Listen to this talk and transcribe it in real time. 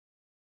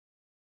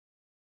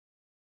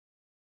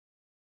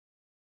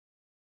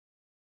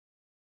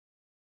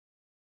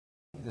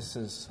This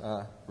is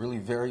really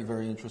very,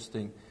 very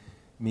interesting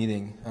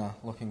meeting.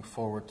 Looking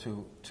forward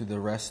to the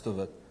rest of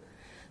it.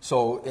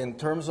 So in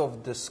terms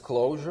of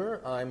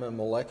disclosure, I'm a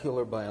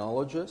molecular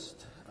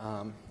biologist.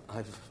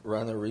 I've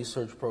run a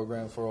research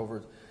program for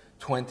over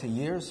 20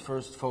 years,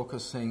 first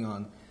focusing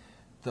on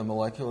the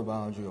molecular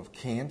biology of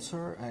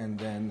cancer and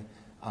then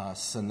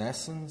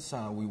senescence.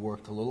 We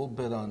worked a little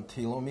bit on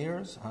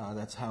telomeres.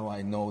 That's how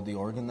I know the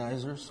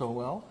organizers so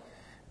well.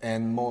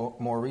 And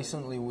more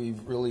recently,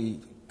 we've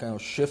really kind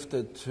of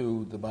shifted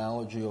to the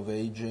biology of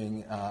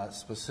aging,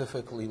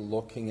 specifically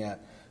looking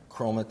at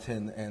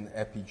chromatin and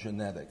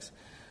epigenetics.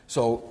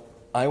 So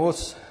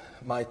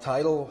my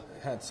title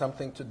had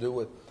something to do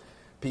with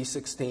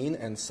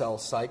P16 and cell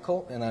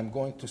cycle, and I'm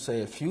going to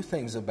say a few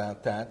things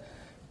about that.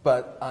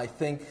 But I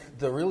think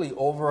the really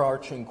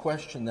overarching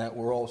question that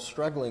we're all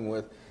struggling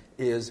with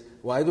is,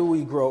 why do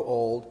we grow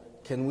old?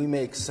 Can we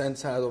make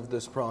sense out of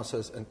this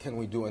process, and can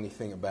we do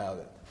anything about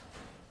it?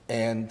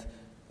 And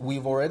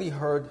we've already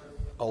heard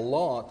a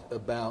lot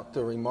about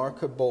the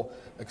remarkable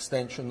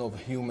extension of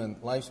human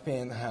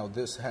lifespan, how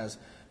this has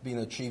been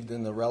achieved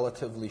in a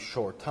relatively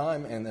short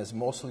time and has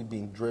mostly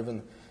been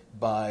driven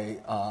by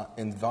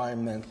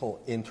environmental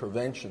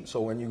intervention.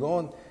 So when you go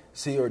and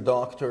see your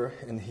doctor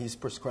and he's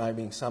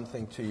prescribing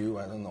something to you,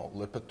 I don't know,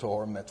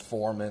 Lipitor,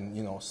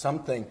 metformin,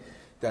 something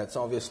that's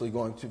obviously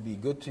going to be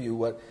good to you,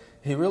 what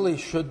he really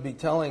should be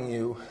telling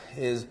you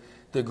is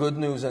the good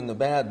news and the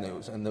bad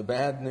news. And the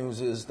bad news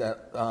is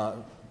that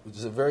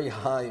there's a very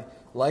high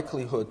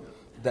likelihood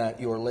that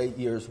your late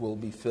years will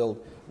be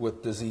filled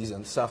with disease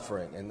and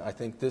suffering. And I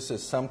think this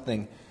is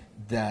something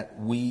that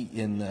we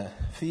in the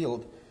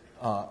field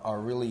are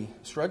really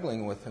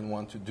struggling with and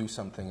want to do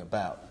something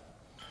about.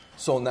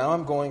 So now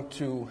I'm going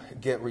to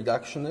get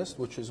reductionist,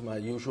 which is my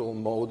usual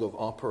mode of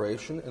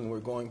operation, and we're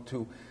going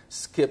to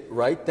skip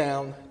right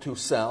down to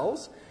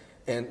cells.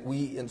 And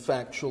we, in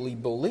fact, actually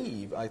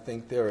believe, I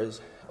think there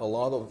is a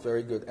lot of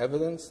very good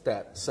evidence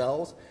that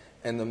cells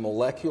and the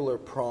molecular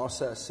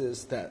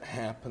processes that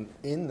happen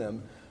in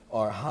them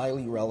are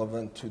highly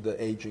relevant to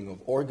the aging of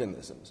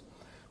organisms.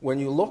 When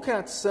you look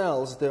at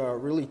cells, there are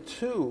really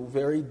two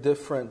very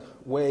different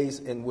ways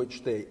in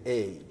which they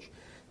age.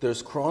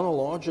 There's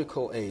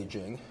chronological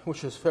aging,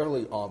 which is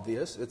fairly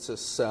obvious. It's a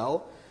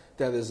cell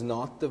that is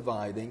not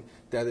dividing,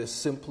 that is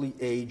simply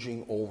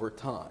aging over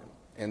time.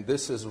 And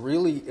this is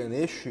really an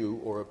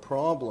issue or a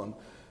problem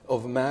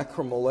of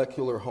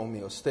macromolecular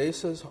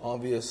homeostasis.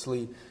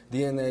 Obviously,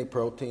 DNA,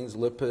 proteins,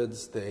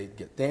 lipids, they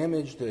get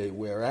damaged, they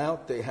wear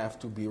out, they have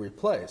to be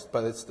replaced.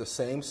 But it's the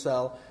same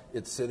cell,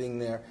 it's sitting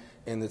there,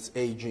 and it's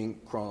aging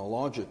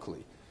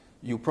chronologically.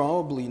 You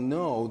probably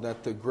know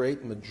that the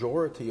great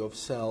majority of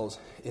cells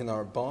in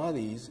our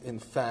bodies, in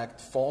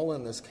fact, fall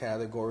in this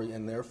category,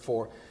 and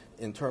therefore,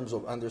 in terms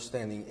of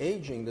understanding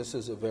aging, this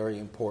is a very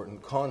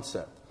important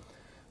concept.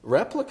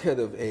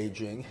 Replicative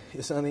aging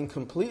is something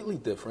completely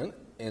different,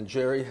 and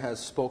Jerry has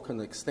spoken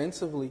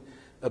extensively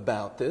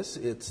about this.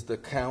 It's the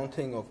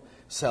counting of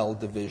cell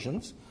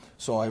divisions.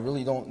 So I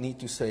really don't need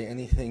to say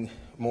anything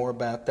more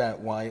about that,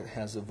 why it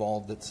has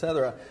evolved,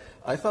 etc.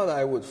 I thought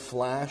I would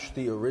flash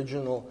the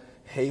original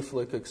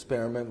Hayflick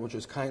experiment, which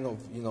is kind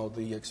of,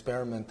 the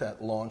experiment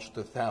that launched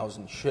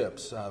 1,000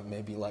 ships,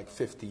 maybe like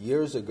 50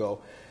 years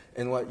ago.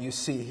 And what you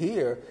see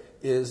here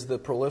is the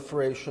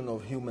proliferation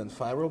of human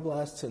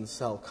fibroblasts in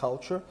cell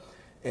culture,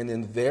 and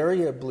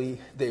invariably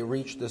they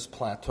reach this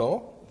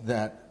plateau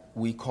that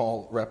we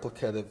call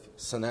replicative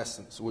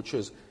senescence, which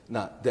is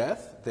not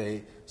death.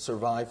 They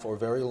survive for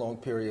very long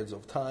periods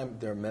of time.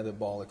 They're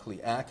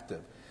metabolically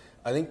active.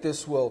 I think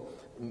this will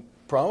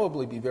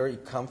probably be very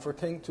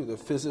comforting to the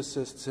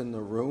physicists in the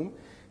room,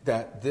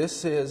 that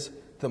this is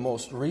the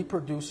most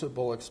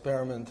reproducible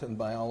experiment in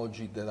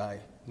biology that I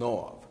know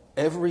of.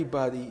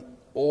 Everybody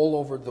all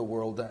over the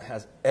world that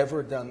has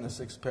ever done this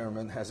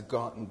experiment has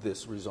gotten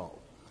this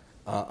result.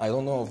 I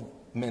don't know of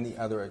many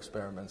other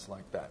experiments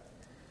like that.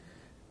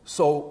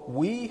 So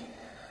we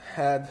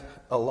had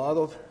a lot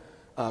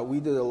of, we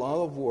did a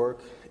lot of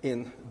work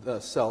in the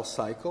cell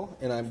cycle,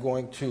 and I'm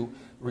going to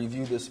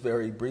review this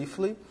very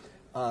briefly.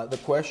 The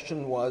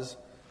question was,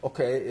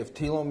 okay, if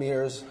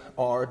telomeres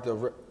are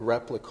the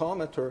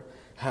replicometer,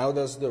 how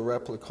does the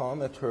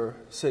replicometer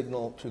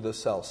signal to the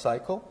cell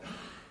cycle?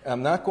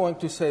 I'm not going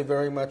to say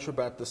very much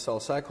about the cell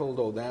cycle,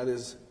 though that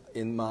is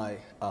in my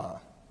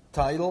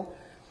title.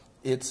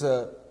 It's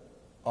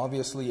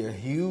obviously a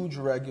huge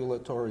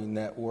regulatory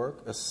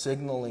network, a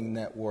signaling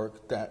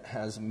network that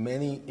has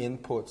many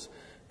inputs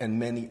and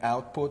many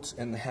outputs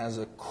and has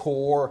a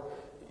core.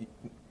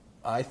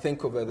 I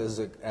think of it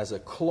as a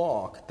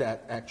clock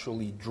that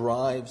actually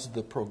drives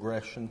the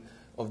progression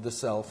of the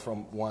cell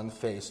from one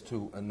phase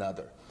to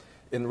another.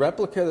 In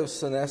replicative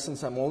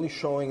senescence, I'm only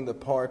showing the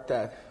part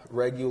that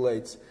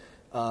regulates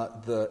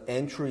the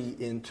entry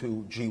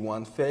into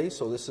G1 phase.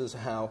 So this is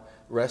how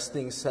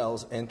resting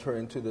cells enter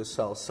into the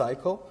cell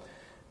cycle.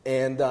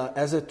 And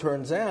as it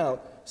turns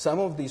out, some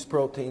of these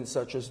proteins,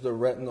 such as the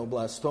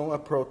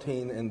retinoblastoma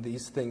protein and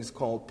these things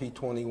called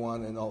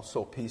P21 and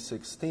also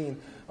P16,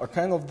 are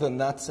kind of the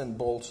nuts and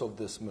bolts of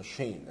this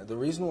machine. And the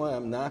reason why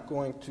I'm not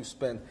going to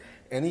spend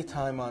any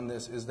time on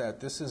this is that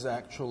this is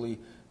actually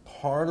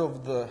part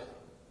of the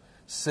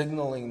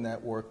signaling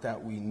network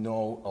that we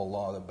know a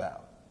lot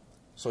about.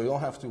 So you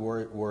don't have to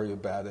worry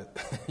about it.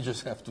 You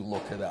just have to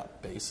look it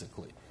up,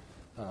 basically.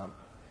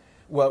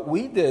 What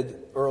we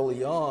did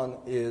early on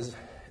is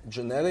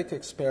genetic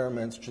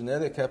experiments,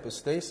 genetic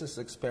epistasis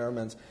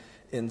experiments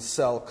in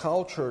cell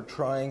culture,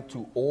 trying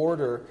to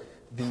order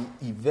the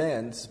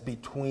events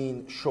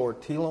between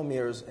short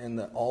telomeres and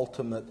the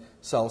ultimate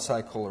cell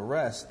cycle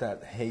arrest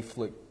that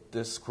Hayflick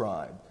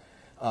described.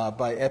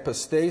 By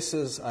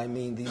epistasis, I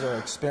mean these are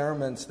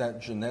experiments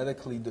that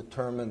genetically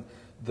determine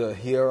the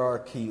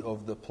hierarchy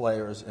of the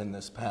players in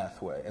this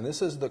pathway. And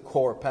this is the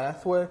core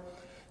pathway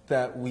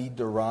that we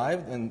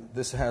derived, and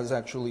this has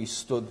actually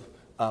stood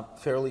up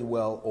fairly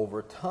well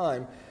over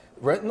time.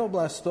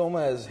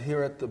 Retinoblastoma is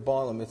here at the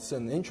bottom. It's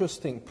an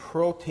interesting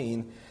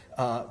protein.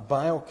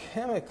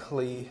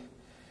 Biochemically,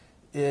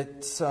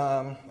 it's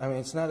not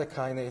a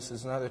kinase,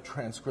 it's not a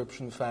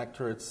transcription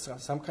factor. It's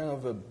some kind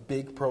of a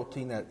big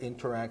protein that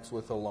interacts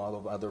with a lot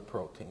of other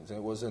proteins. And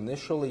it was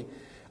initially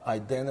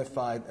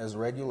identified as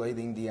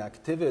regulating the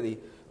activity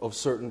of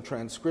certain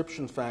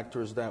transcription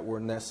factors that were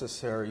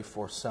necessary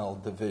for cell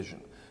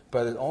division.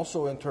 But it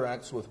also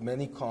interacts with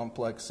many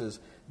complexes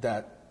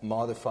that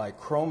modify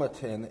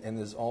chromatin and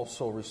is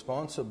also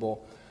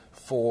responsible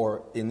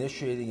for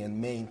initiating and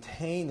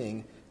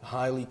maintaining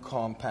highly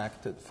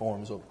compacted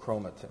forms of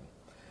chromatin.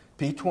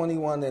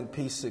 P21 and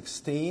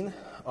P16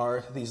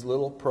 are these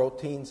little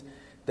proteins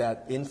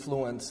that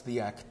influence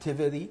the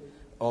activity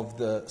of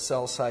the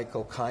cell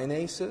cycle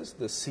kinases,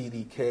 the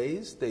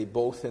CDKs. They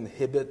both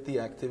inhibit the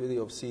activity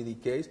of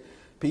CDKs.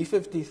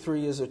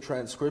 P53 is a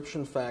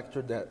transcription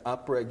factor that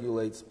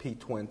upregulates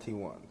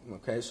P21.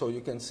 Okay, so you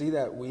can see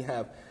that we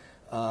have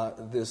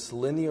this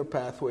linear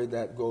pathway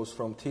that goes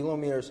from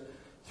telomeres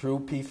through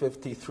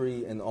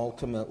P53 and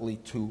ultimately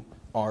to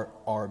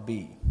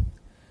RB.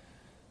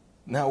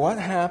 Now, what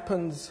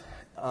happens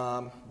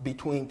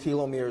between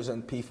telomeres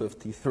and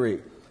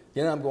P53?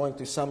 Again, I'm going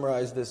to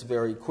summarize this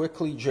very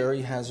quickly.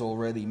 Jerry has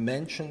already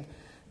mentioned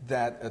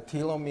that a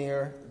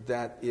telomere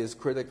that is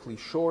critically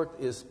short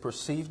is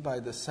perceived by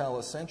the cell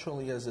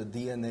essentially as a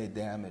DNA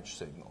damage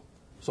signal.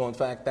 So in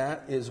fact,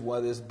 that is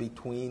what is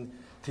between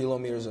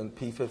telomeres and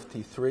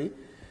P53.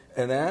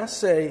 An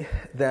assay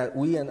that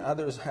we and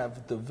others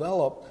have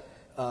developed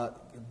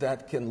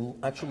that can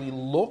actually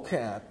look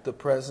at the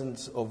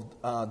presence of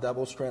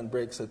double-strand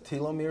breaks at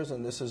telomeres,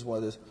 and this is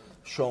what is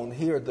shown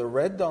here. The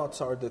red dots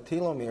are the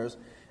telomeres,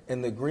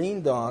 and the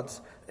green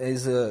dots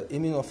is an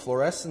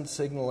immunofluorescent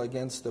signal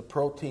against the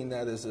protein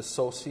that is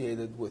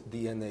associated with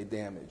DNA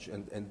damage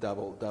and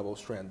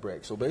double-strand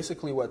break. So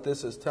basically what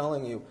this is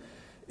telling you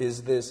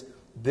is this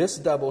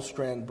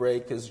double-strand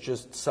break is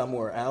just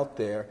somewhere out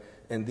there,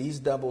 and these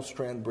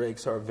double-strand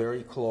breaks are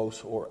very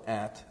close or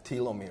at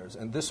telomeres.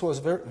 And this was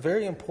very,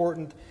 very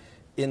important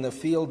in the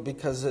field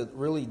because it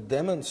really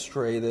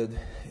demonstrated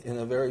in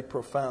a very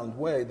profound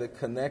way the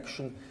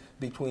connection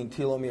between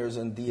telomeres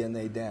and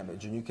DNA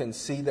damage. And you can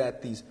see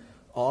that these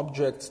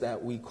objects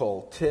that we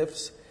call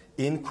TIFs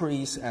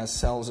increase as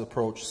cells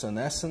approach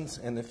senescence,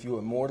 and if you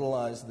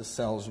immortalize the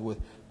cells with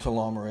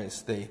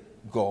telomerase, they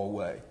go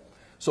away.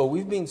 So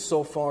we've been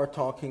so far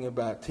talking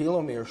about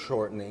telomere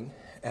shortening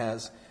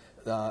as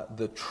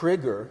the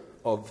trigger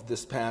of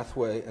this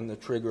pathway and the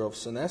trigger of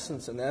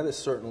senescence, and that is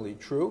certainly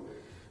true,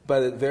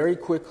 but it very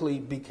quickly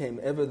became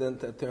evident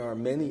that there are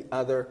many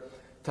other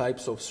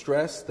types of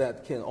stress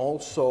that can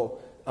also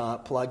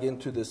plug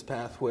into this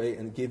pathway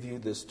and give you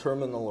this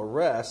terminal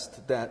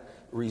arrest that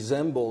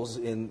resembles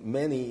in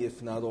many,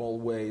 if not all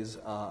ways,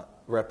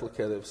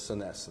 replicative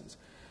senescence.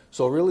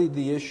 So really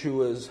the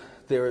issue is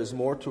there is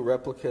more to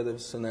replicative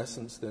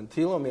senescence than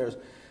telomeres,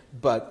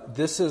 but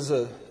this is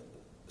a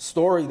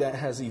story that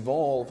has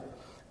evolved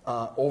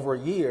over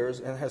years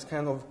and has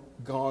kind of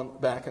gone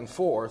back and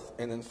forth,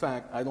 and in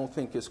fact I don't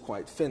think is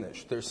quite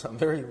finished. There's some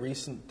very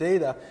recent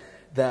data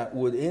that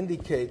would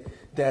indicate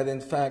that in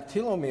fact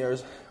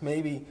telomeres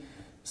may be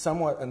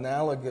somewhat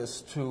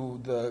analogous to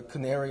the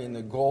canary in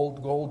the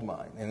gold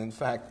mine, and in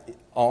fact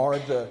are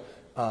the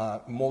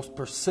most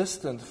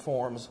persistent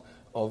forms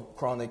of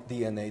chronic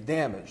DNA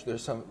damage.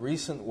 There's some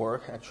recent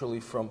work actually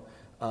from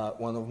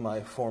one of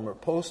my former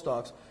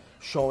postdocs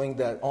showing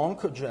that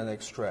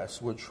oncogenic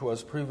stress, which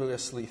was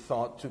previously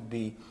thought to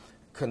be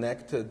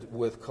connected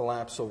with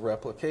collapse of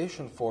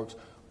replication forks,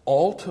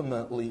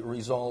 ultimately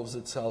resolves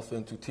itself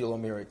into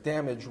telomeric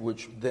damage,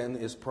 which then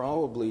is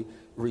probably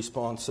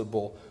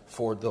responsible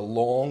for the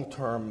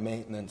long-term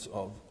maintenance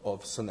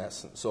of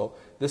senescence. So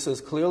this is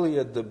clearly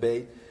a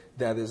debate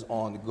that is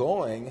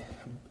ongoing,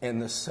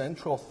 and the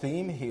central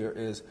theme here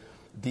is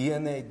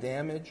DNA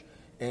damage,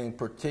 and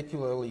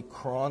particularly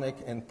chronic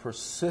and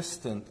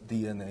persistent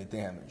DNA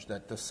damage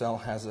that the cell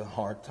has a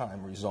hard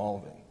time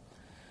resolving.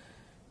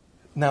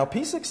 Now,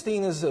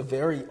 P16 is a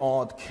very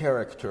odd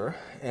character,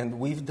 and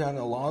we've done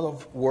a lot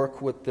of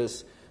work with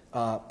this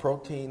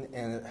protein,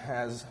 and it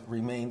has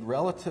remained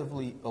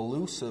relatively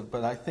elusive,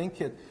 but I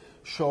think it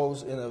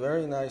shows in a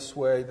very nice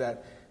way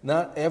that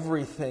not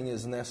everything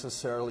is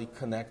necessarily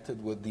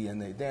connected with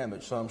DNA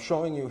damage. So I'm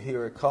showing you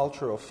here a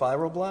culture of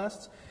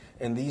fibroblasts,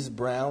 and these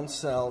brown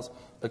cells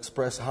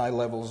express high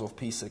levels of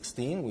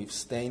P16. We've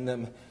stained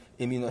them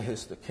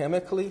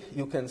immunohistochemically.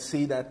 You can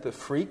see that the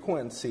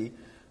frequency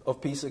of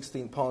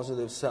P16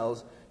 positive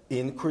cells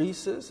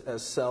increases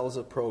as cells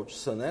approach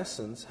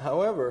senescence.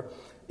 However,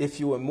 if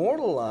you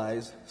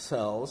immortalize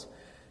cells,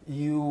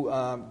 you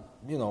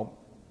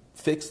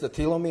fix the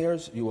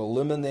telomeres, you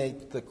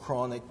eliminate the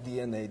chronic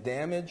DNA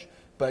damage,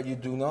 but you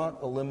do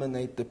not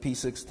eliminate the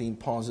P16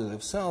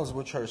 positive cells,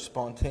 which are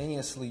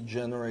spontaneously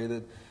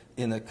generated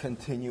in a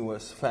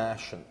continuous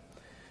fashion.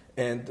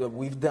 And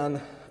we've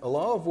done a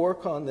lot of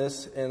work on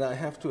this, and I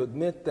have to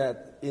admit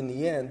that in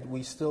the end,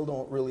 we still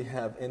don't really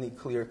have any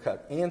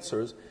clear-cut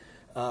answers.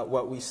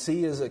 What we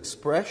see is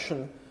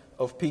expression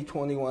of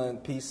P21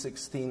 and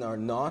P16 are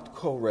not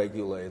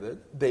co-regulated.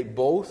 They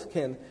both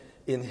can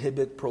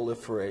inhibit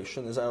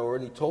proliferation. As I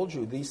already told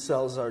you, these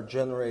cells are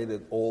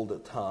generated all the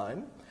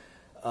time.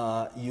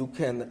 You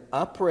can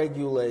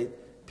upregulate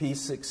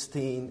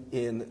P16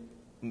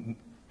 in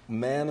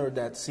manner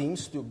that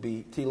seems to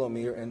be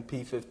telomere and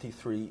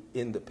P53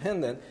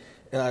 independent.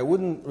 And I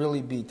wouldn't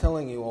really be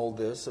telling you all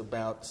this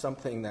about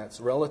something that's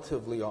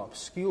relatively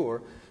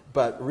obscure,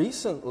 but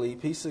recently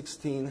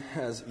P16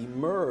 has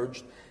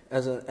emerged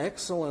as an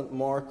excellent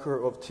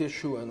marker of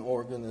tissue and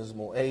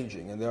organismal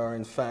aging. And there are,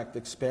 in fact,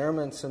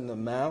 experiments in the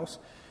mouse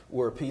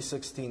where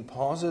P16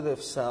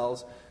 positive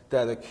cells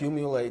that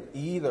accumulate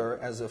either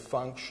as a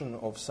function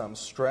of some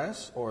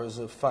stress or as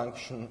a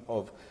function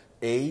of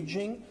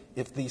aging.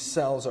 If these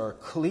cells are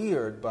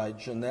cleared by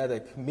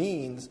genetic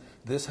means,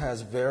 this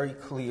has very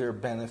clear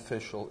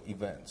beneficial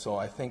events. So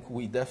I think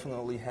we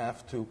definitely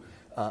have to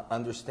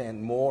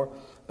understand more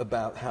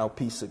about how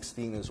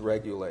P16 is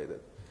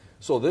regulated.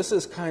 So this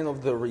is kind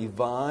of the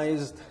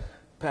revised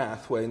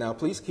pathway. Now,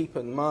 please keep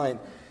in mind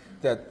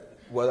that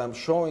what I'm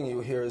showing you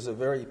here is a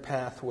very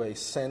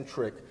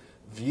pathway-centric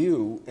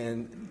view,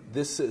 and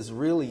this is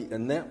really a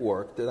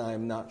network that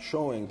I'm not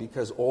showing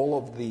because all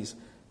of these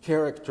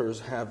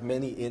characters have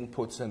many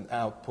inputs and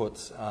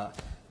outputs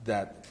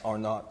that are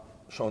not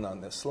shown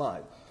on this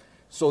slide.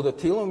 So the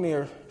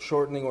telomere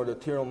shortening or the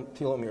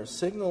telomere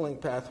signaling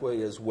pathway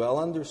is well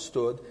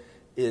understood.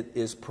 It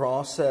is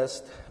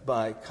processed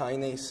by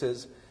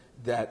kinases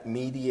that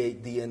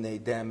mediate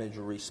DNA damage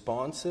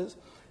responses,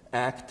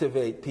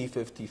 activate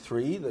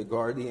P53, the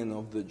guardian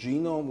of the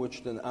genome,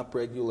 which then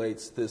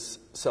upregulates this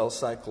cell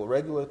cycle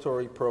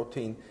regulatory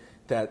protein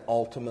that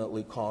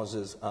ultimately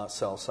causes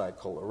cell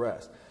cycle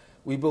arrest.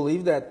 We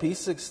believe that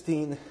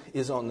P16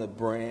 is on the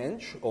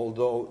branch,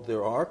 although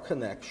there are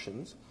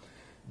connections.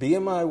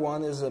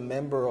 BMI1 is a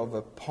member of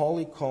a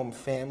polycomb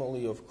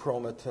family of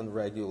chromatin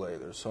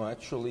regulators. So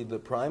actually the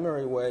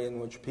primary way in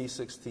which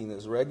P16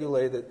 is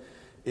regulated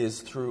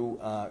is through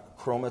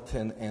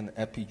chromatin and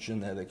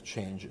epigenetic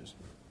changes.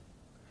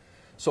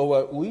 So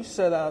what we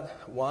set out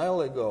a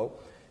while ago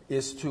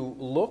is to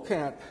look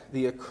at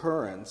the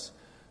occurrence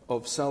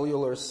of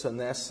cellular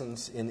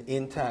senescence in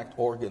intact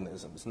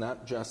organisms,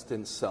 not just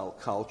in cell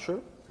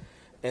culture.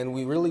 And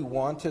we really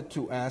wanted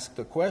to ask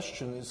the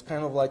question, it's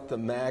kind of like the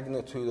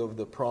magnitude of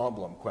the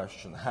problem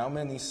question. How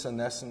many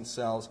senescent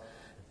cells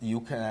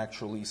you can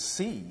actually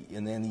see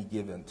in any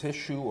given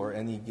tissue or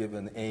any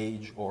given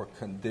age or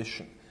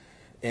condition?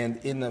 And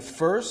in the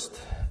first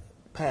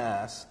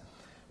pass,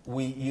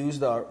 we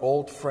used our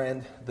old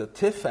friend, the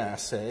TIFF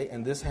assay,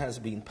 and this has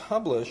been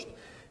published.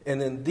 And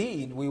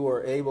indeed, we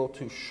were able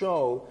to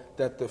show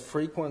that the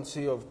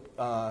frequency of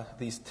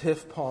these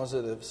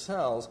TIFF-positive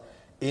cells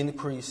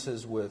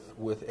increases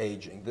with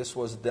aging. This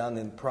was done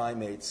in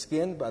primate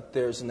skin, but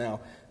there's now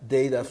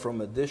data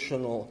from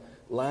additional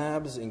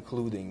labs,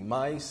 including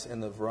mice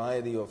and a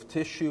variety of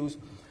tissues.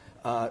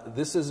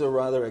 This is a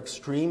rather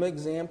extreme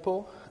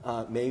example,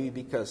 maybe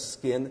because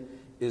skin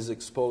is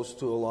exposed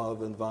to a lot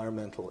of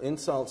environmental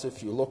insults.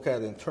 If you look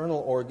at internal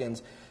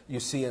organs, you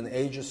see an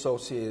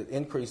age-associated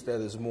increase that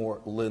is more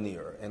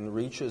linear and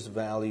reaches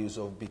values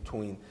of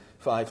between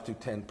 5 to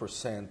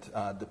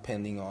 10%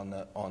 depending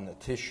on the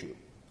tissue.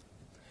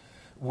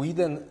 We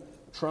then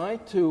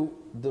tried to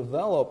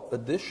develop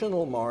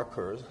additional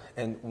markers,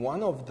 and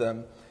one of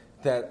them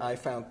that I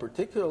found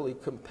particularly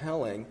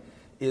compelling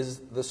is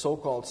the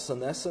so-called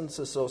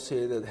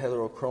senescence-associated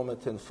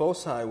heterochromatin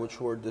foci,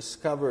 which were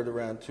discovered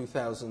around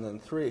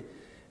 2003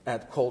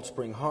 at Cold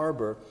Spring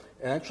Harbor.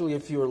 And actually,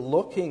 if you're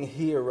looking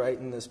here right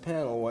in this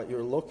panel, what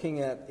you're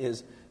looking at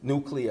is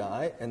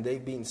nuclei, and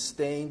they've been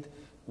stained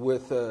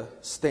with a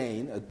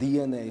stain, a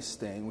DNA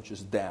stain, which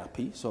is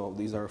DAPI. So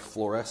these are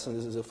fluorescent,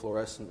 this is a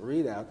fluorescent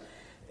readout.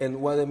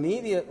 And what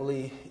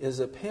immediately is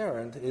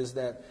apparent is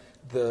that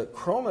the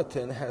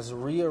chromatin has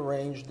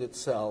rearranged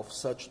itself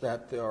such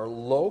that there are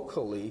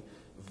locally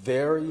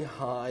very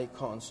high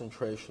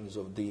concentrations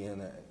of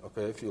DNA.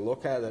 Okay, if you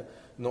look at a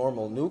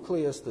normal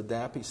nucleus, the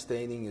DAPI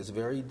staining is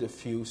very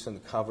diffuse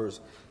and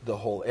covers the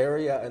whole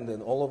area, and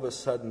then all of a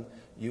sudden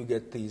you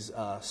get these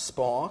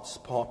spots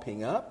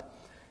popping up,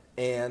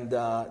 and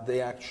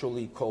they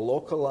actually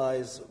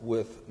co-localize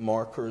with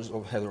markers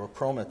of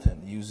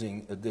heterochromatin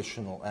using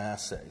additional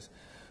assays.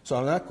 So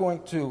I'm not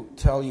going to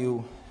tell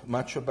you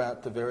much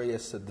about the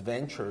various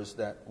adventures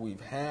that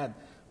we've had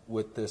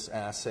with this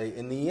assay.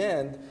 In the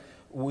end,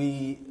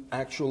 we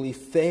actually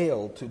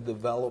failed to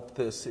develop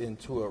this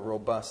into a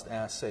robust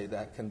assay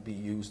that can be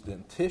used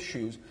in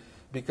tissues,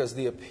 because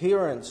the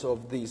appearance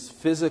of these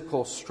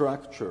physical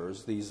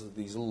structures,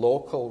 these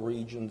local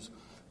regions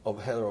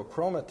of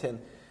heterochromatin,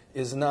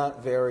 is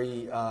not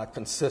very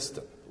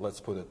consistent, let's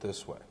put it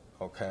this way,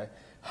 okay?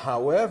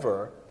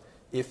 However,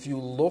 if you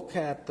look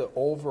at the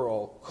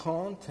overall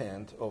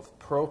content of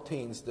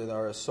proteins that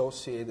are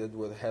associated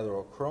with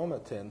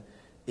heterochromatin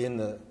in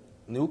the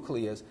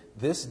nucleus,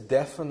 this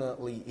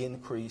definitely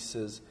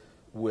increases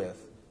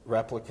with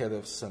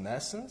replicative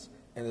senescence,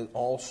 and it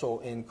also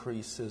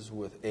increases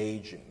with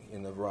aging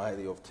in a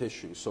variety of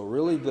tissues. So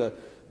really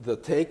the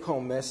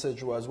take-home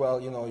message was, well,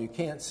 you know, you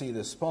can't see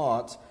the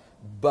spots,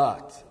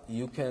 but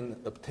you can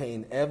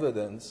obtain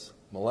evidence,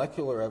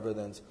 molecular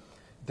evidence,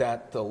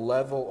 that the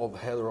level of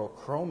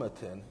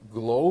heterochromatin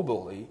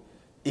globally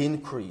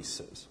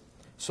increases.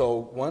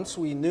 So once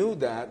we knew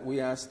that, we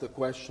asked the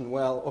question,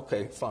 well,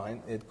 okay,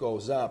 fine, it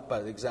goes up,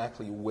 but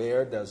exactly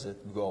where does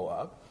it go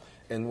up?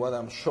 And what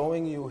I'm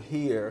showing you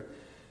here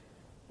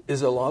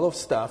is a lot of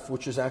stuff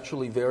which is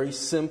actually very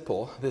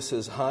simple. This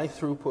is high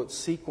throughput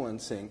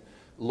sequencing,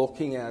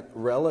 looking at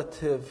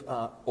relative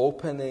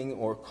opening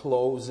or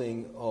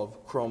closing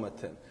of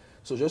chromatin.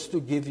 So just to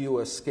give you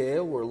a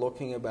scale, we're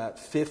looking about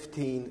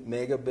 15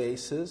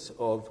 megabases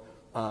of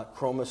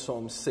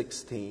chromosome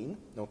 16,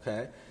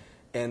 okay?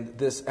 And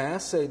this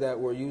assay that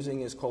we're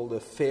using is called a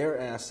FAIR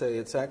assay.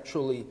 It's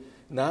actually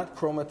not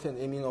chromatin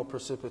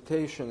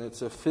immunoprecipitation.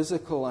 It's a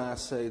physical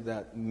assay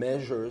that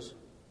measures.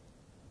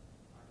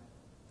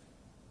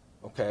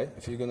 Okay,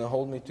 if you're going to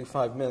hold me to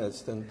 5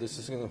 minutes, then this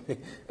is going to be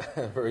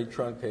very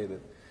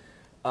truncated.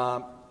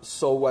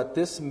 So what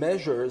this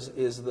measures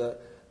is the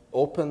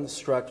open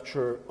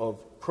structure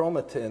of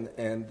chromatin,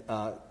 and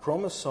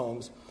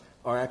chromosomes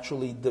are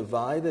actually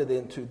divided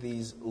into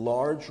these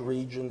large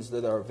regions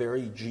that are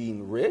very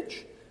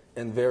gene-rich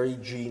and very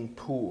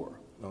gene-poor.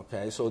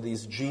 Okay, so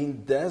these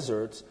gene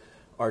deserts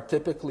are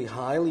typically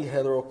highly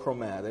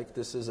heterochromatic.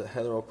 This is a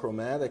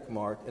heterochromatic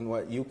mark, and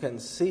what you can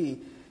see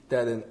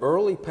that in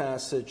early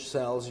passage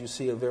cells, you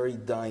see a very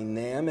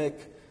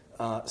dynamic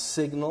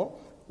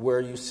signal, where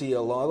you see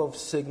a lot of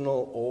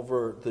signal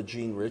over the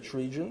gene-rich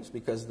regions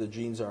because the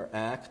genes are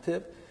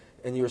active,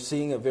 and you're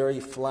seeing a very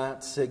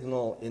flat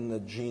signal in the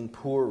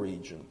gene-poor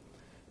region.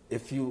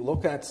 If you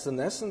look at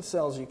senescent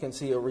cells, you can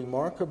see a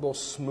remarkable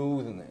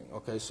smoothing.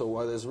 Okay, so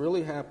what is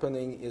really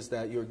happening is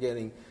that you're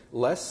getting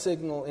less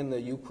signal in the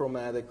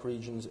euchromatic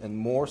regions and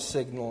more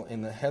signal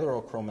in the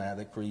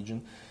heterochromatic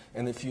region.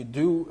 And if you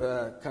do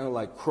kind of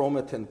like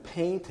chromatin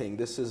painting,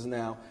 this is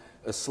now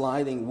a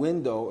sliding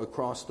window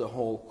across the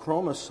whole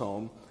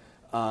chromosome.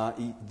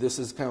 This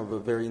is kind of a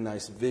very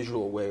nice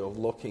visual way of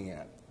looking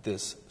at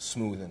this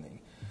smoothing.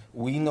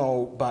 We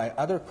know by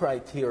other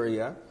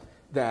criteria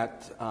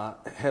that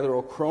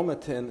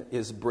heterochromatin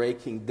is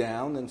breaking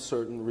down in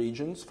certain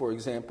regions. For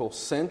example,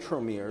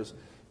 centromeres,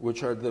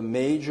 which are the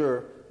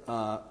major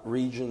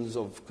regions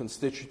of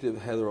constitutive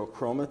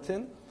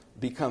heterochromatin,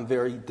 become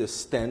very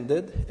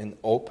distended and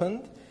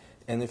opened.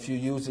 And if you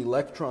use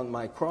electron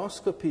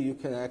microscopy, you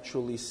can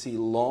actually see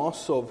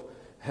loss of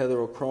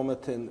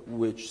heterochromatin,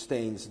 which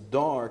stains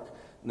dark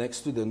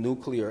next to the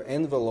nuclear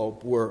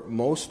envelope where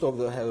most of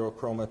the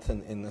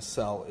heterochromatin in the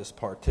cell is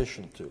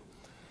partitioned to.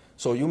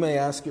 So you may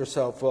ask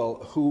yourself, well,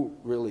 who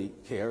really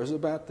cares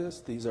about this?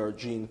 These are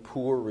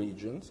gene-poor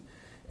regions.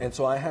 And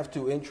so I have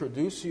to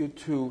introduce you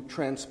to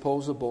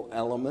transposable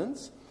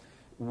elements,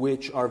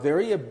 which are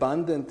very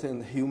abundant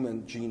in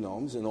human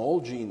genomes, in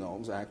all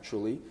genomes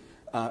actually.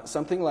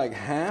 Something like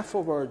half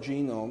of our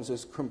genomes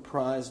is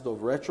comprised of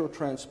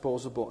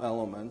retrotransposable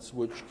elements,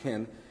 which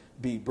can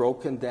be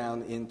broken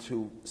down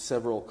into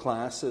several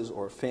classes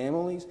or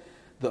families.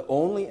 The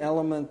only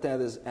element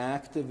that is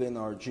active in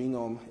our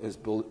genome is,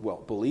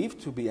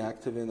 believed to be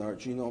active in our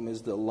genome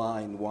is the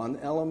line 1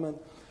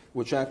 element,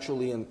 which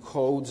actually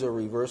encodes a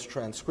reverse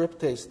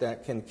transcriptase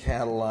that can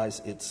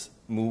catalyze its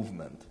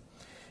movement.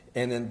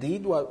 And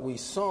indeed what we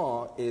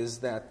saw is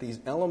that these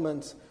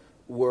elements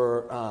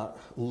were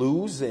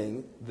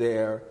losing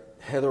their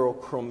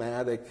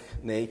heterochromatic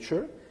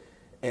nature,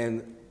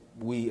 and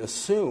we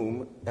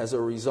assume as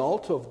a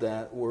result of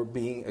that were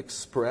being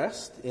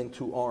expressed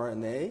into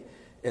RNA,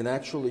 and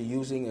actually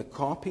using a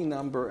copy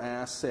number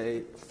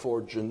assay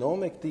for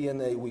genomic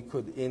DNA, we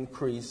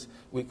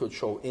could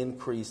show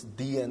increased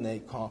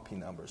DNA copy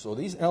number. So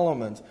these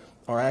elements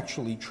are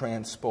actually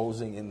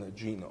transposing in the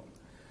genome.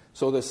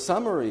 So the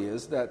summary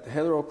is that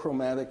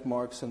heterochromatic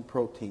marks in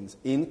proteins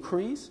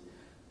increase,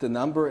 the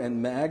number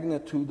and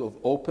magnitude of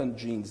open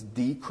genes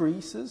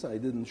decreases. I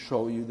didn't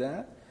show you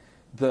that.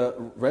 The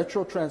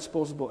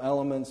retrotransposable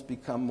elements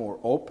become more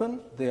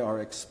open, they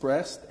are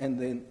expressed, and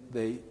then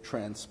they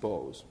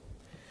transpose.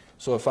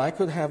 So if I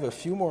could have a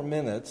few more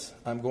minutes,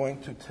 I'm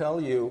going to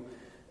tell you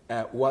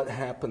what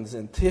happens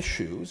in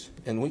tissues,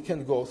 and we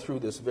can go through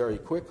this very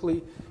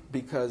quickly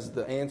because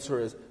the answer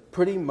is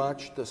pretty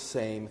much the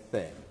same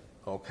thing,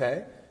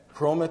 okay?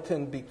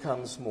 Chromatin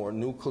becomes more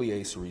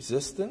nuclease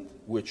resistant,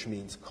 which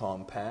means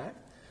compact.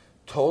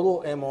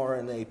 Total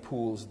mRNA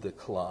pools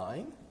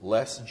decline,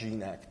 less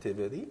gene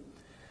activity.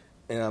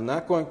 And I'm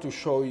not going to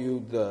show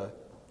you the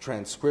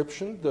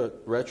transcription. The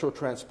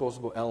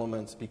retrotransposable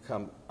elements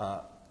become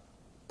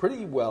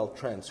pretty well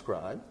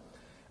transcribed.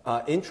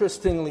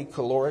 Interestingly,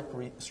 caloric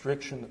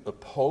restriction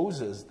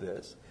opposes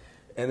this.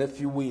 And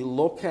if we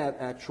look at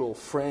actual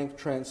frank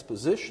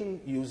transposition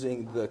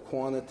using the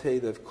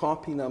quantitative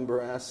copy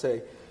number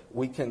assay,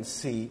 we can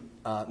see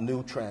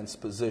new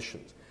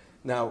transpositions.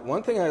 Now,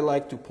 one thing I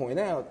like to point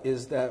out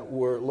is that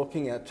we're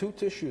looking at two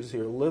tissues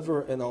here,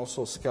 liver and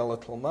also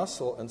skeletal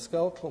muscle, and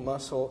skeletal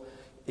muscle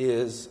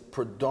is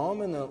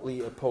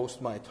predominantly a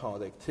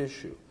post-mitotic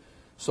tissue.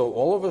 So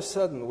all of a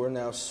sudden, we're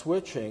now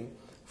switching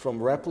from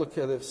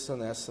replicative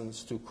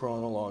senescence to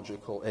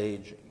chronological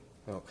aging,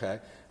 okay?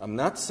 I'm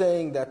not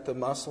saying that the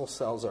muscle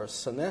cells are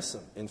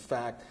senescent. In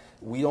fact,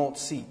 we don't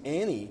see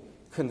any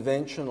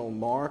conventional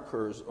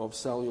markers of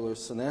cellular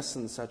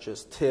senescence, such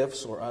as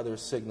TIFs or other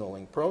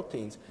signaling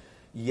proteins.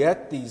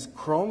 Yet these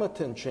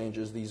chromatin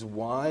changes, these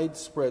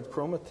widespread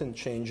chromatin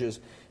changes,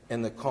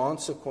 and the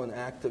consequent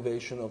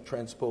activation of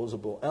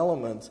transposable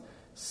elements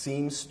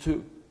seems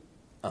to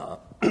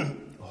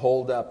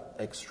hold up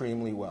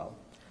extremely well.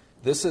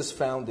 This is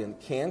found in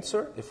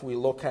cancer. If we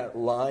look at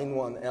line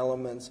 1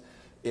 elements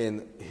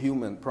in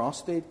human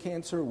prostate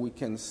cancer, we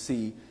can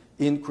see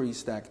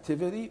increased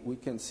activity, we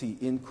can see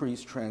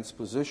increased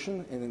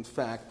transposition, and in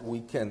fact,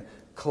 we can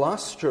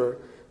cluster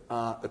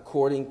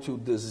according to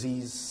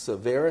disease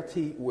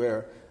severity,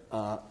 where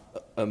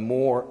a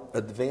more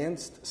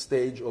advanced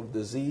stage of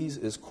disease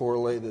is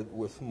correlated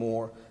with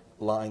more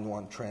line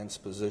 1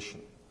 transposition.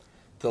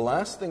 The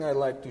last thing I'd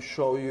like to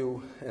show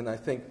you, and I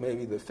think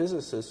maybe the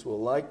physicists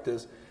will like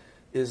this,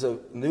 is a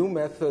new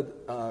method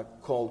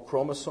called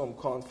chromosome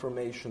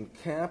conformation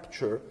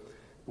capture,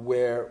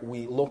 where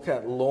we look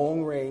at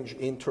long-range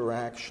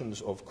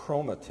interactions of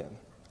chromatin.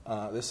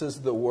 This is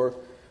the work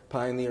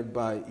pioneered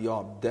by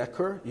Job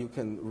Decker. You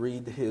can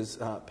read his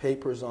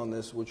papers on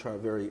this, which are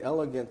very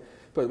elegant.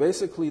 But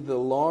basically, the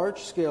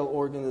large-scale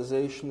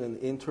organization and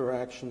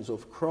interactions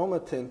of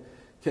chromatin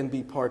can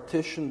be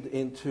partitioned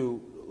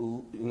into,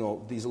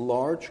 these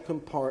large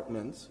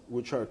compartments,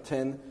 which are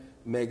 10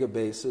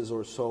 megabases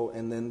or so,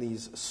 and then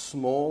these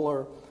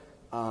smaller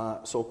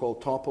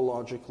so-called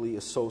topologically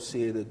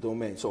associated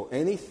domains. So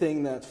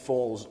anything that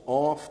falls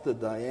off the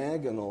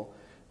diagonal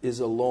is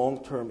a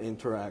long-term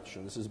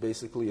interaction. This is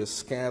basically a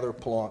scatter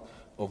plot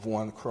of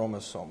one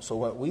chromosome. So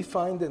what we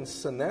find in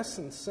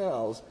senescent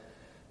cells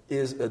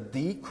is a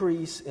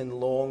decrease in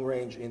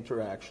long-range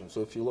interaction.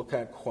 So if you look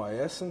at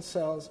quiescent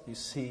cells, you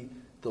see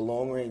the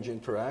long-range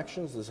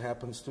interactions. This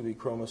happens to be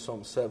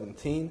chromosome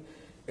 17,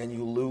 and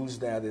you lose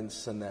that in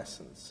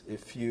senescence.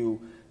 If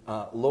you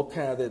look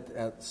at it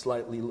at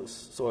slightly,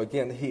 so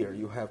again here,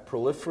 you have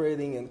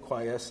proliferating in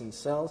quiescent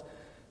cells.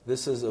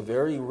 This is a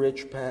very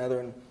rich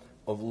pattern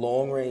of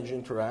long-range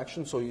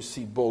interaction, so you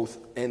see both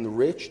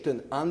enriched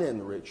and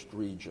unenriched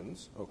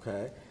regions,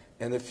 okay?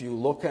 And if you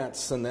look at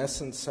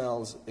senescent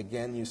cells,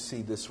 again, you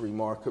see this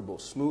remarkable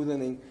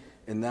smoothing,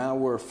 and now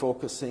we're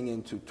focusing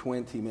into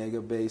 20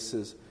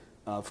 megabases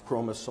of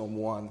chromosome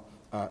 1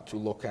 to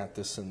look at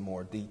this in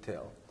more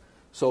detail.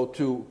 So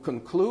to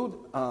conclude,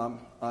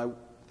 I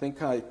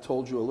think I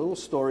told you a little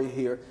story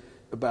here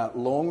about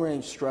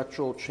long-range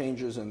structural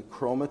changes in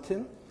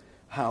chromatin,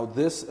 how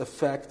this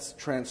affects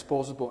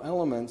transposable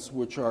elements,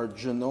 which are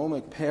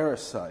genomic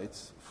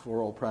parasites,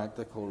 for all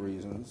practical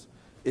reasons,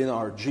 in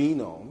our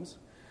genomes.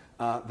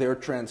 Their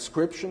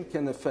transcription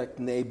can affect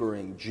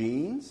neighboring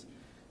genes.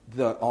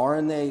 The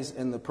RNAs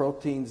and the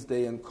proteins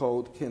they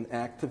encode can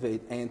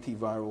activate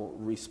antiviral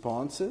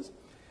responses.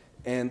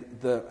 And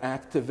the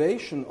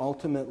activation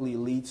ultimately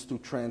leads to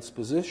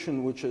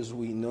transposition, which, as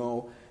we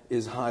know,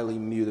 is highly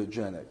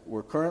mutagenic.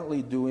 We're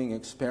currently doing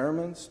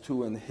experiments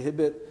to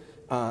inhibit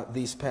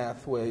these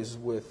pathways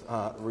with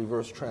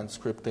reverse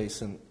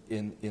transcriptase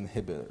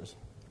inhibitors.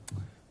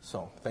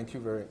 So thank you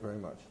very, very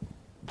much.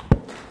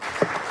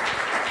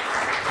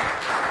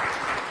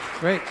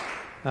 Great.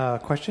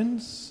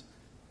 Questions?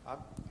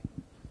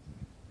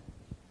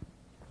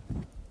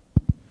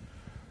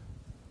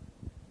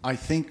 I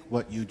think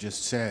what you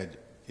just said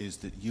is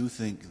that you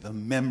think the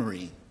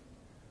memory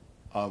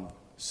of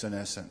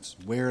senescence,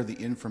 where the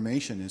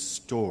information is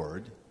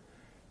stored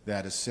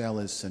that a cell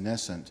is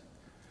senescent,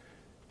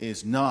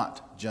 is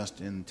not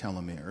just in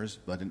telomeres,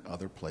 but in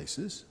other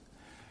places.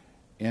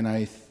 And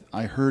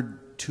I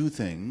heard two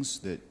things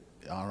that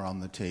are on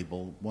the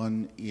table.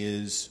 One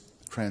is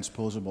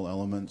transposable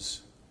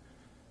elements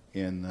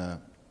in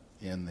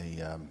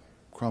the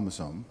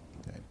chromosome,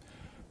 okay,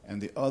 and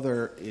the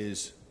other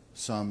is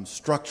some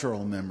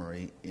structural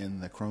memory in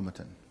the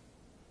chromatin.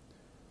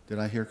 Did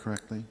I hear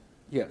correctly?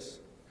 Yes.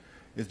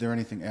 Is there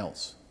anything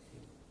else?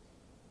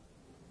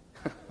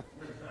 I'm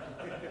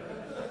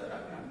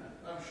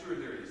sure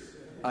there is.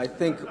 I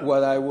think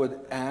what I would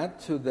add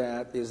to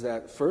that is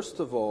that, first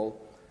of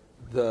all,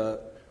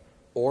 the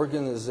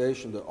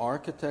organization, the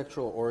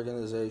architectural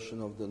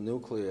organization of the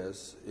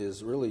nucleus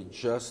is really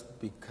just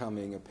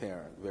becoming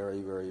apparent very,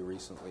 very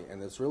recently.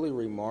 And it's really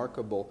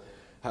remarkable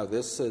how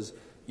this is,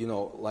 you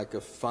know, like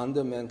a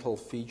fundamental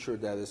feature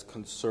that is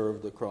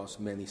conserved across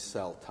many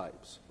cell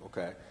types,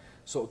 okay?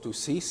 So to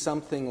see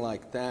something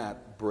like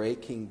that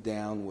breaking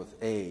down with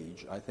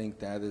age, I think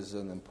that is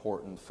an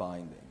important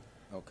finding,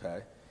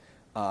 okay?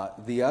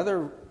 The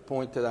other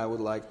point that I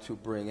would like to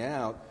bring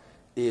out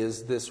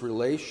is this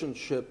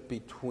relationship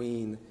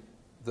between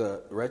the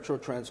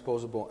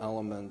retrotransposable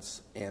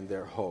elements and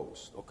their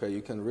host, okay?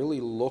 You can really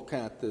look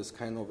at this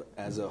kind of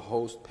as a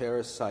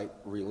host-parasite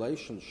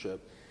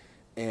relationship,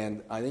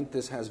 and I think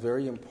this has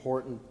very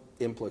important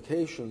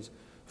implications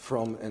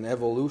from an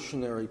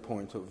evolutionary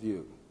point of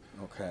view,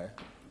 okay?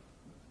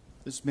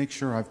 Let's make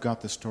sure I've got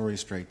the story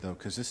straight, though,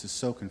 because this is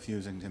so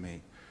confusing to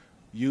me.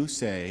 You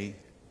say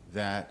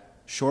that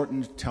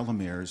shortened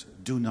telomeres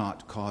do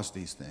not cause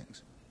these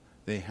things.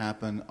 They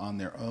happen on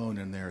their own,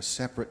 and they're a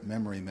separate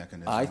memory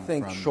mechanism. I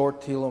think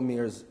short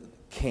telomeres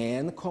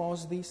can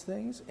cause these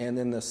things, and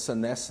in the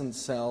senescent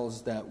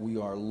cells that we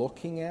are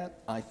looking at,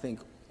 I think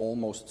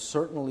almost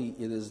certainly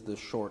it is the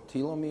short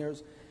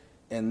telomeres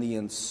and the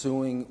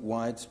ensuing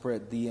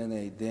widespread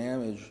DNA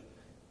damage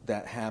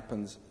that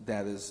happens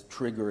that is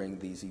triggering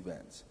these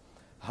events.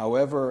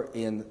 However,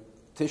 in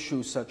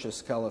tissues such as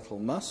skeletal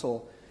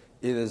muscle,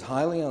 it is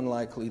highly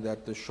unlikely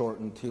that the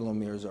shortened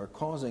telomeres are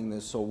causing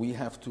this, so we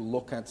have to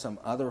look at some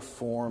other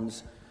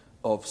forms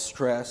of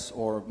stress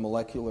or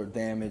molecular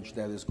damage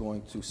that is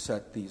going to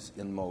set these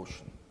in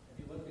motion.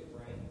 Have you looked at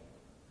brain?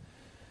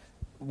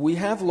 We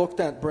have looked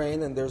at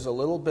brain, and there's a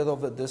little bit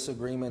of a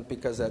disagreement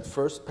because at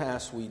first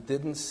pass we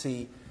didn't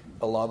see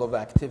a lot of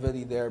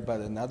activity there,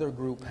 but another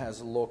group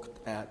has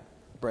looked at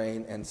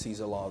brain and sees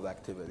a lot of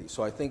activity.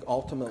 So I think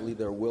ultimately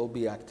there will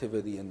be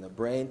activity in the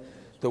brain.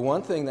 The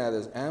one thing that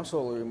is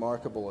absolutely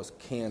remarkable is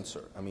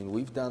cancer. I mean,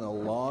 we've done a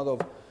lot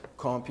of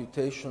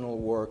computational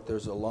work.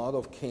 There's a lot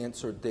of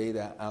cancer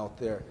data out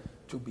there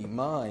to be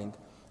mined.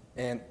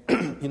 And,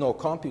 you know,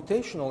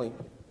 computationally,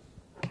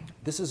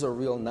 this is a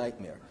real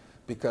nightmare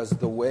because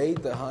the way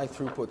the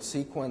high-throughput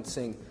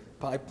sequencing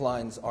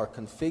pipelines are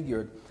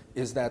configured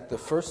is that the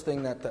first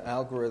thing that the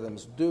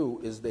algorithms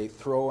do is they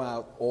throw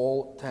out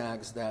all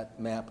tags that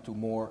map to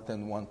more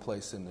than one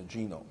place in the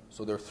genome.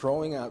 So they're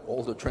throwing out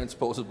all the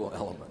transposable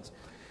elements.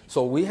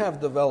 So we have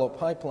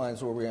developed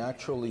pipelines where we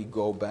actually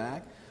go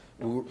back,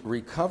 we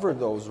recover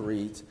those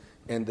reads,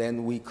 and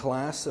then we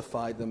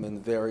classify them in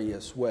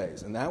various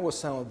ways. And that was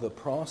some of the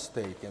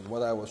prostate, and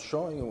what I was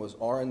showing you was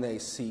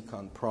RNA-seq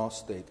on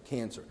prostate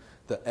cancer.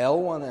 The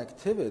L1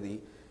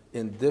 activity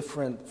in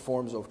different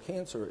forms of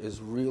cancer is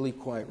really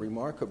quite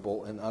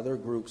remarkable, and other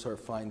groups are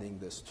finding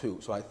this too.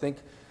 So I think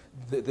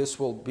this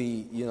will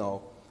be, you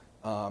know,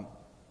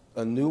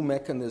 a new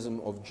mechanism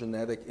of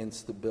genetic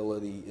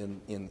instability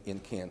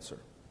in cancer.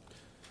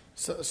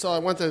 So I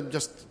want to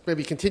just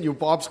maybe continue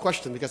Bob's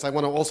question because I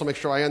want to also make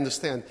sure I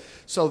understand.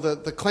 So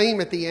the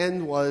claim at the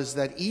end was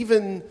that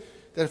even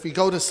that if we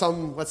go to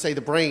some, let's say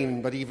the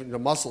brain, but even the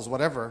muscles,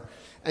 whatever,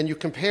 and you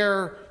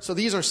compare, so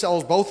these are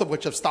cells, both of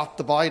which have stopped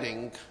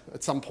dividing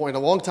at some point a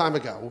long time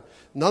ago.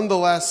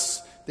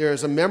 Nonetheless,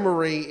 there's a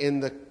memory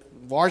in the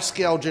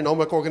large-scale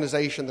genomic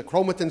organization, the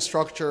chromatin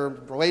structure,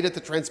 related to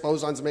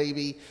transposons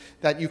maybe,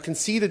 that you can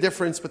see the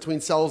difference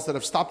between cells that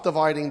have stopped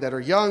dividing that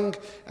are young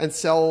and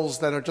cells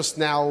that are just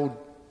now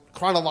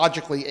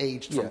chronologically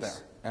aged from there.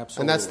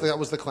 Absolutely. And that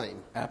was the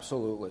claim.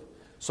 Absolutely.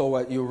 So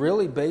what you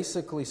really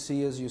basically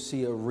see is you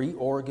see a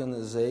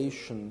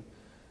reorganization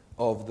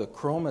of the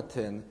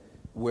chromatin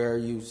where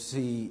you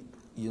see,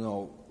 you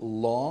know,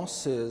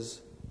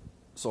 losses.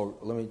 So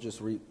let me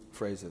just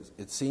rephrase this.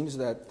 It seems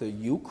that the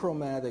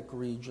euchromatic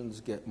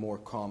regions get more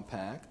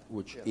compact,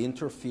 which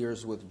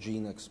interferes with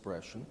gene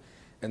expression,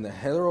 and the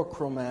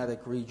heterochromatic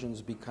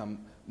regions become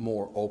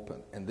more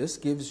open. And this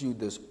gives you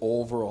this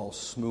overall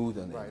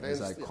smoothening,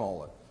 as I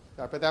call it.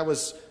 Yeah, but that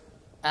was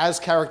as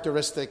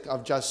characteristic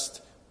of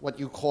just what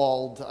you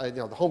called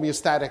the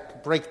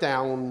homeostatic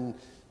breakdown,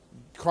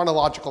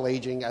 chronological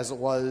aging as it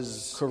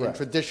was in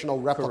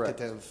traditional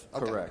replicative.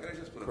 Correct. Can I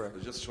just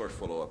put just a short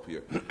follow-up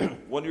here?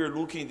 When you're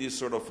looking at this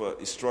sort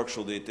of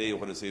structural data,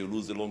 when I say you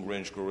lose the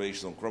long-range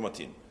correlation on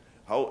chromatin,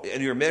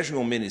 and you're measuring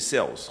on many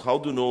cells, how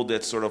do you know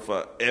that sort of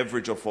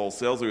average of all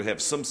cells, or you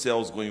have some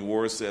cells going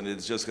worse and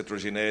it's just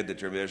heterogeneity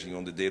that you're measuring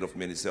on the data of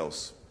many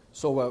cells?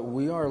 So what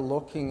we are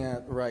looking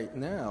at right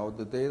now,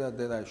 the data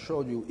that I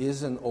showed you,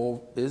 is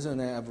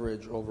an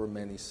average over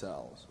many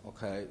cells.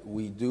 Okay,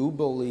 we do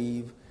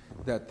believe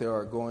that there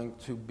are going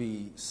to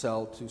be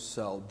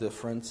cell-to-cell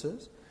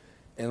differences,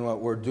 And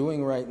what we're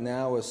doing right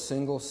now is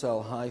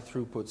single-cell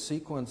high-throughput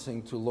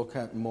sequencing to look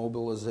at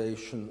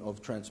mobilization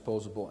of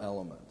transposable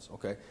elements,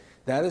 okay?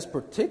 That is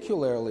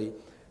particularly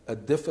a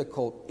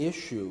difficult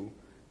issue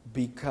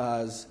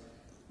because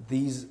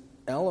these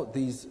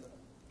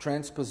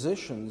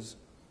transpositions,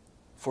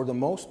 for the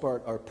most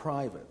part, are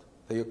private.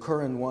 They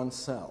occur in one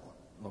cell,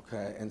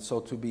 okay? And so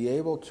to be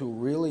able to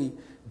really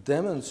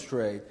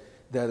demonstrate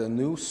that a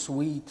new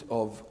suite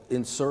of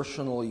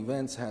insertional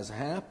events has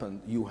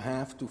happened, you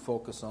have to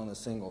focus on a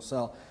single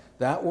cell.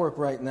 That work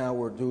right now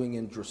we're doing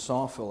in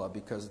Drosophila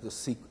because the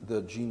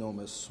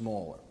genome is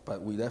smaller.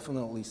 But we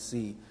definitely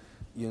see,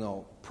 you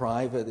know,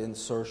 private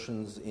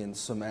insertions in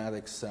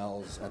somatic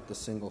cells at the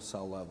single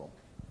cell level.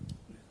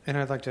 And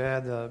I'd like to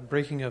add the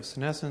breaking of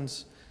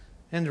senescence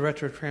and the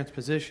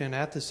retrotransposition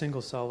at the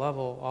single cell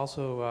level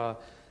also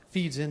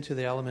feeds into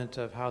the element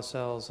of how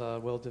cells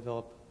will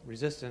develop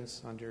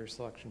resistance under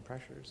selection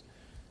pressures.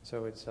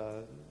 So it's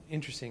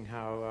interesting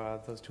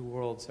how those two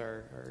worlds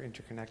are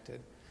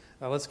interconnected.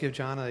 Let's give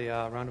John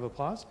a round of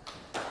applause.